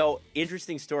 So,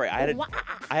 interesting story. I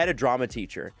had a drama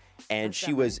teacher, and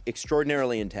she was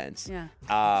extraordinarily intense. Yeah.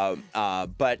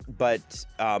 But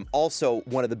also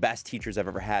one of the best teachers I've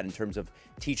ever had in terms of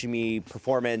teaching me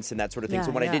performance and that sort of thing. Yeah,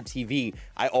 so when I did TV,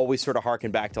 I always sort of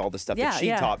harkened back to all the stuff that she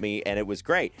taught me, and it was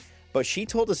great. But she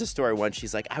told us a story once.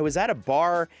 She's like, I was at a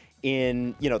bar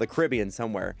in, the Caribbean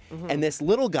somewhere, and this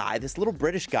little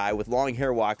British guy with long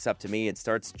hair walks up to me and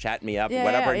starts chatting me up,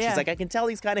 whatever. And she's like, I can tell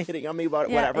he's kind of hitting on me about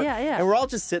whatever. And we're all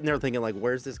just sitting there thinking, like,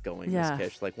 where's this going, this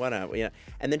Kish? Like, what?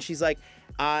 And then she's like,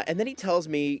 and then he tells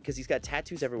me, because he's got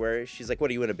tattoos everywhere, she's like, what,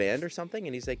 are you in a band or something?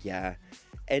 And he's like, yeah.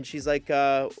 And she's like,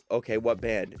 okay, what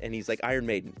band? And he's like, Iron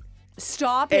Maiden.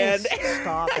 Stop it. And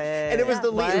Stop it. and it was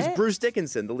the lead. It was What? Bruce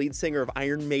Dickinson, the lead singer of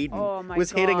Iron Maiden, Oh, my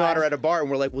was hitting on God. her at a bar,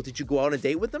 and we're like, "Well, did you go on a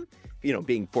date with them?"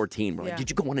 Being 14, we're like, Yeah. "Did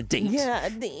you go on a date?" Yeah, a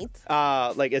date.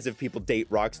 Like as if people date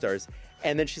rock stars.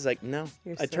 And then she's like, "No."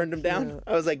 You're I so turned him down. cute.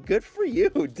 I was like, "Good for you,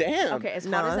 damn." Okay, as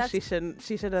hot No, as that she shouldn't.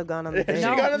 She should have gone on the date. She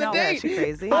got on the no. date. Yeah, she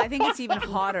crazy. I think it's even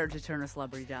hotter to turn a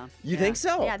celebrity down. You think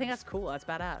so? Yeah, I think that's cool. That's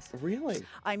badass. Really?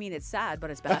 I mean, it's sad,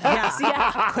 but it's badass.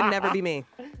 Yeah. Could never be me.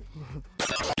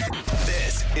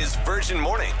 This is Virgin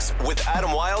Mornings with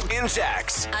Adam Wylde and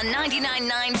Jax. On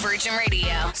 99.9 Virgin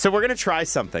Radio. So we're gonna try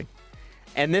something,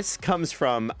 and this comes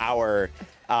from our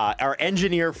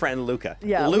engineer friend Luca.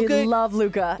 Yeah, Luca, we love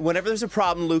Luca. Whenever there's a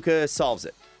problem, Luca solves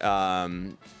it.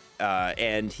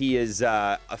 And he is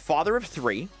a father of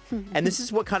 3. And this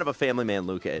is what kind of a family man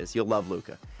Luca is. You'll love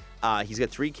Luca. He's got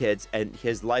 3 kids, and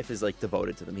his life is like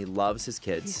devoted to them. He loves his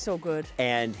kids. He's so good.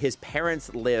 And his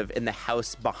parents live in the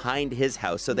house behind his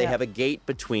house, so they have a gate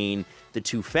between the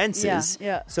 2 fences,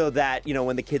 Yeah. so that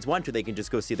when the kids want to, they can just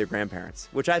go see their grandparents,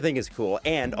 which I think is cool.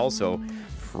 And also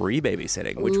free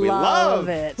babysitting, which we love. Love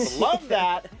it. Love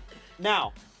that.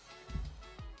 Now,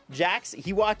 Jax,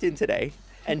 he walked in today,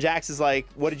 and Jax is like,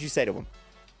 "What did you say to him?"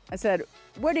 I said,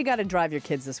 where do you got to drive your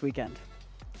kids this weekend?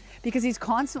 Because he's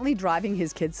constantly driving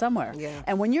his kids somewhere. Yeah.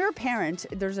 And when you're a parent,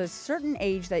 there's a certain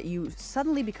age that you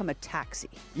suddenly become a taxi.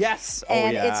 Yes.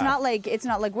 And oh, yeah. it's not like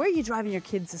where are you driving your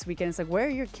kids this weekend? It's like where are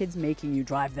your kids making you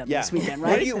drive them Yeah. this weekend,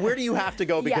 right? Where do you have to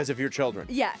go because of your children?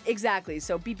 Yeah, exactly.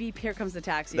 So beep beep, here comes the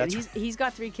taxi. That's and he's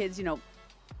got 3 kids,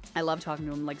 I love talking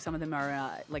to him. Like some of them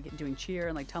are like doing cheer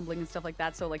and like tumbling and stuff like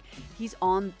that. So like he's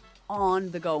on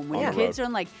the go. And when On your the kids road. are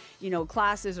in like,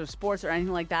 classes or sports or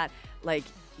anything like that, like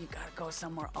you gotta go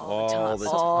somewhere all the All time. the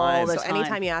All time. the So time.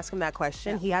 anytime you ask him that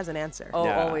question, he has an answer. Oh,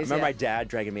 Yeah. always. I remember yeah. my dad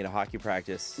dragging me to hockey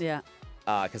practice. Yeah.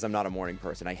 Because I'm not a morning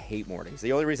person. I hate mornings.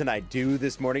 The only reason I do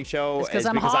this morning show It's 'cause is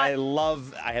I'm because hot.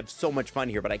 I have so much fun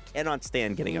here, but I cannot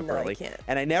stand getting up No, I early. can't.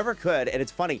 And I never could. And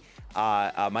it's funny,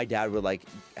 my dad would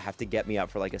have to get me up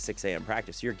for like a 6 a.m.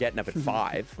 practice. So you're getting up at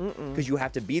 5 because you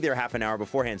have to be there half an hour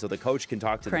beforehand so the coach can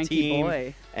talk to Cranky the team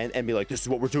boy. and be like, "This is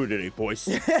what we're doing today, boys.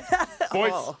 Boys, this is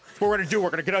what we're gonna do. We're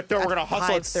gonna get out there. We're gonna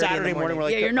hustle. It's 5:30 in the Saturday morning. morning. We're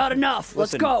like, Yeah, you're not enough.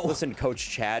 Let's listen, go. Listen, Coach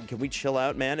Chad, can we chill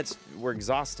out, man? were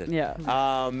exhausted. Yeah.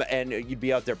 And you'd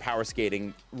be out there power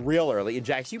skating real early. And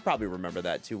Jax, you probably remember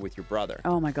that too with your brother.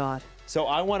 Oh my God. So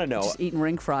I want to know. Just eating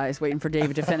rink fries, waiting for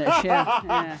David to finish.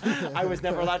 Yeah. I was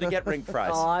never allowed to get rink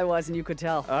fries. Oh, I was, and you could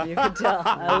tell. You could tell.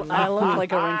 I look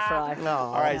like a rink fry.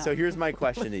 All right, so here's my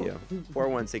question to you.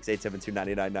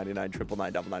 416-872-9999,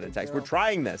 999 in text. We're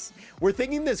trying this. We're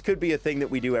thinking this could be a thing that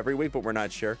we do every week, but we're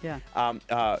not sure. Yeah.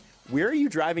 Where are you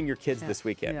driving your kids this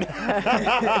weekend?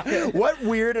 What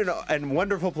weird and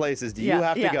wonderful places do you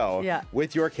have to go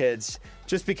with your kids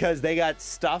just because they got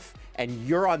stuff and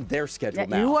you're on their schedule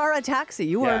now? You are a taxi.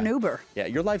 You are an Uber. Yeah,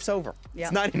 your life's over.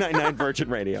 It's 99.9 Virgin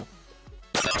Radio.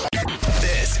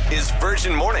 This is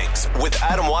Virgin Mornings with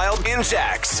Adam Wylde and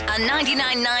Jax. On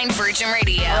 99.9 Virgin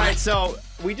Radio. All right, so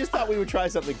we just thought we would try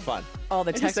something fun. Oh,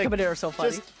 the texts coming in are so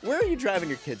funny. Where are you driving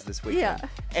your kids this weekend? Yeah.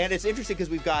 And it's interesting because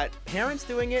we've got parents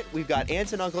doing it, we've got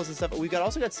aunts and uncles and stuff, but we've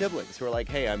also got siblings who are like,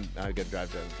 hey, I'm going to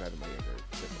driving my younger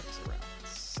siblings around. It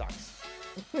sucks.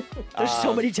 There's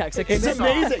so many texts that came It's in.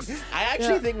 amazing. I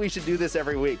actually think we should do this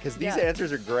every week because these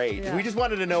answers are great. Yeah. We just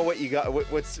wanted to know what you got,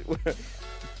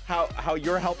 how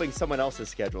you're helping someone else's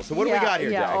schedule. So what do we got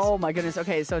here, Jax? Oh my goodness.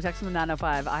 Okay, so text from the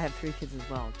 905. I have 3 kids as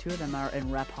well. 2 of them are in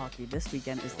rep hockey. This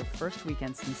weekend is the first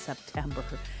weekend since September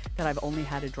that I've only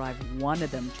had to drive one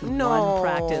of them to one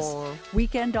practice.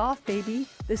 Weekend off, baby.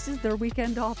 This is their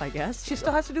weekend off, I guess. She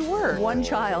still has to do work. One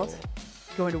child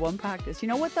going to one practice. You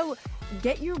know what, though?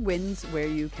 Get your wins where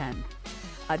you can.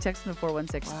 Text from the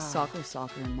 416,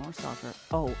 soccer, and more soccer.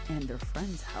 Oh, and their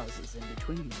friends' houses in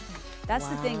between. That's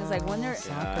the thing, is like when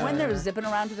they're zipping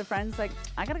around to the friends, like,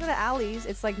 I gotta go to Allie's.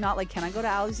 It's like not like, can I go to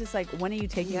Allie's? It's like, when are you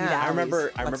taking me to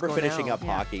Allie's? I remember finishing up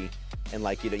hockey, and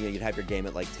like you'd have your game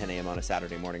at like 10 a.m. on a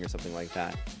Saturday morning or something like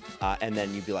that, and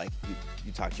then you'd be like,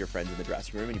 you talk to your friends in the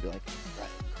dressing room, and you'd be like, right,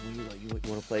 you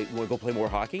want to go play more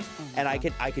hockey? And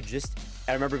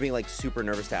I remember being like super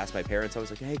nervous to ask my parents. I was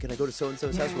like, hey, can I go to so and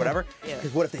so's house or whatever?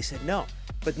 Because what if they said no?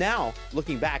 But now,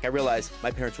 looking back, I realized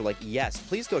my parents were like, yes,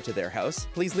 please go to their house.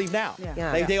 Please leave now.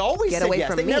 They always said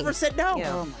yes. They never said no.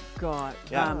 Oh my God.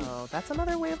 Oh, that's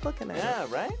another way of looking at it. Yeah,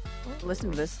 right? Listen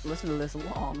to this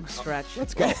long stretch.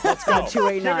 Let's go. Let's go.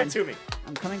 289. Give it to me.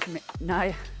 I'm coming from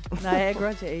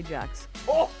Niagara to Ajax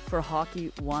for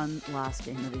hockey, one last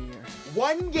game of the year.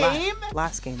 One game?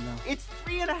 Last game, though. It's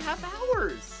 3.5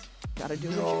 hours. Gotta do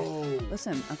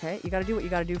listen, okay? You gotta do what you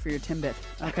gotta do for your Timbit,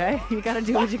 okay? You gotta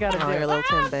do what you gotta do. Your little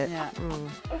Timbit. Yeah.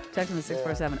 Text them to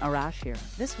 647. Arash here.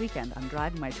 This weekend, I'm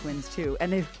driving my twins too,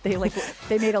 and they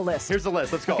made a list. Here's the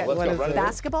list. Let's go. Okay, Let's go.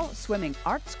 Basketball, swimming,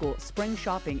 art school, spring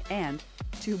shopping, and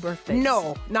 2 birthdays.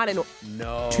 No, not in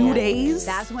 2 days.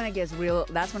 That's when it gets real.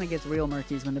 That's when it gets real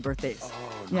murky. Is when the birthdays.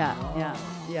 Oh,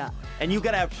 Yeah. And you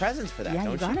gotta have presents for that, Yeah,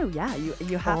 don't you gotta. Yeah,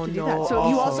 you have to do no. that. So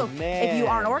you also, man. if you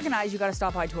aren't organized, you gotta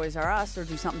stop by Toys R Us or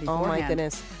do something Oh beforehand. my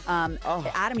goodness.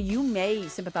 Adam, you may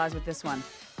sympathize with this one.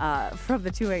 From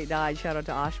the 289, shout out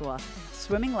to Oshawa.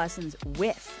 Swimming lessons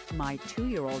with my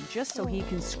 2-year-old just so he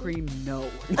can scream no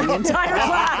the entire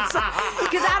class.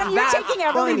 Because Adam, you're That's taking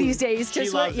Emily funny. these days. She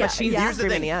Just loves it. Here's the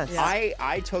thing. Yes.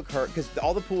 I took her because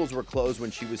all the pools were closed when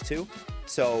she was 2.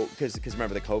 So, because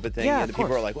remember the COVID thing, Yeah, and the of people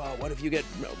course. were like, "Well, what if you get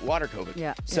water COVID?"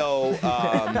 Yeah. So,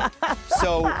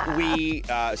 so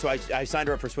I signed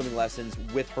her up for swimming lessons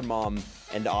with her mom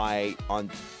and I on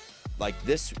like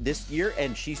this year,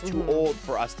 and she's too old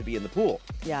for us to be in the pool.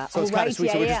 Yeah. So it's kind of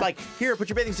sweet. So we're just like, here, put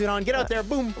your bathing suit on, get out there,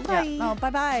 boom. Yeah. Oh,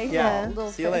 bye-bye. Yeah.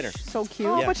 Little See you later. fish. So cute.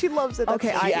 Oh, Yeah. but she loves it.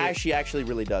 Okay, That's She actually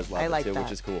really does love I it like too, that.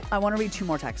 which is cool. I want to read 2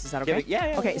 more texts. Is that okay?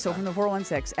 Yeah. Okay, so from the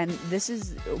 416, and this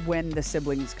is when the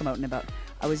siblings come out and about.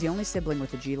 I was the only sibling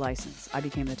with a G license. I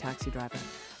became the taxi driver.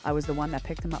 I was the one that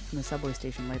picked them up from the subway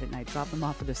station late at night, dropped them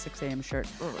off with a 6 a.m. shift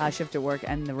at work,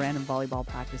 and the random volleyball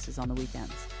practices on the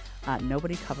weekends.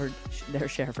 Nobody covered their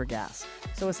share for gas.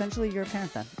 So essentially, you're a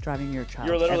parent then, driving your child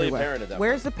You're literally everywhere. a parent at that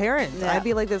Where's the parent? Yeah. I'd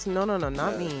be like this. No,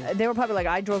 not me. They were probably like,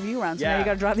 I drove you around, so now Yeah. you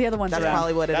got to drive the other ones That's around.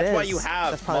 probably what it is. That's why you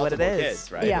have That's probably what it multiple is.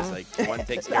 kids, right? Yeah. It's like one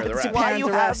takes care of the That's rest. why parent you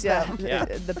the have rest, yeah. them. Yeah.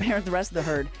 The parent the rest of the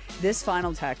herd. This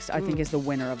final text, I think, is the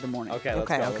winner of the morning. Okay,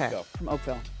 let's Okay, go. okay. Let's go. From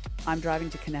Oakville. I'm driving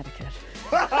to Connecticut.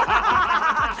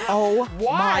 Oh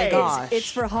Why? my gosh. It's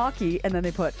for hockey, and then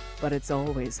they put, but it's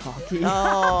always hockey.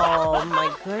 Oh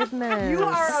my goodness. You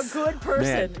are a good person.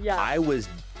 Man, Yeah. I was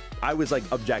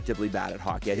like objectively bad at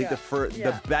hockey. I think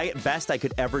the best I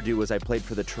could ever do was I played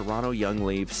for the Toronto Young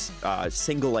Leafs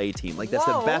single A team. Like that's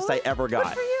the Whoa, best I ever got.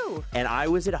 good for you. And I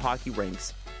was at hockey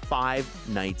rinks 5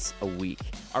 nights a week.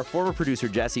 Our former producer,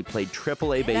 Jesse, played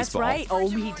AAA baseball. That's right. Oh,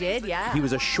 he did, yeah. He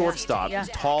was a shortstop, Yeah.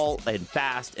 tall and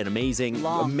fast and amazing,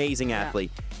 Long. amazing Yeah.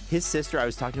 athlete. His sister, I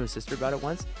was talking to his sister about it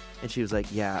once, and she was like,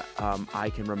 yeah, I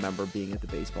can remember being at the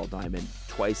baseball diamond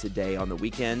twice a day on the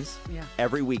weekends,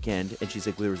 every weekend. And she's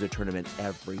like, there was a tournament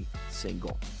every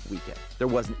single weekend.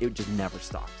 It just never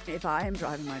stopped. If I am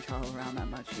driving my child around that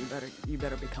much, you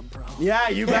better become pro. Yeah,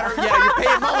 you better. Yeah, you're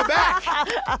paying mama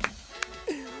back.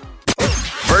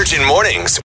 Virgin Mornings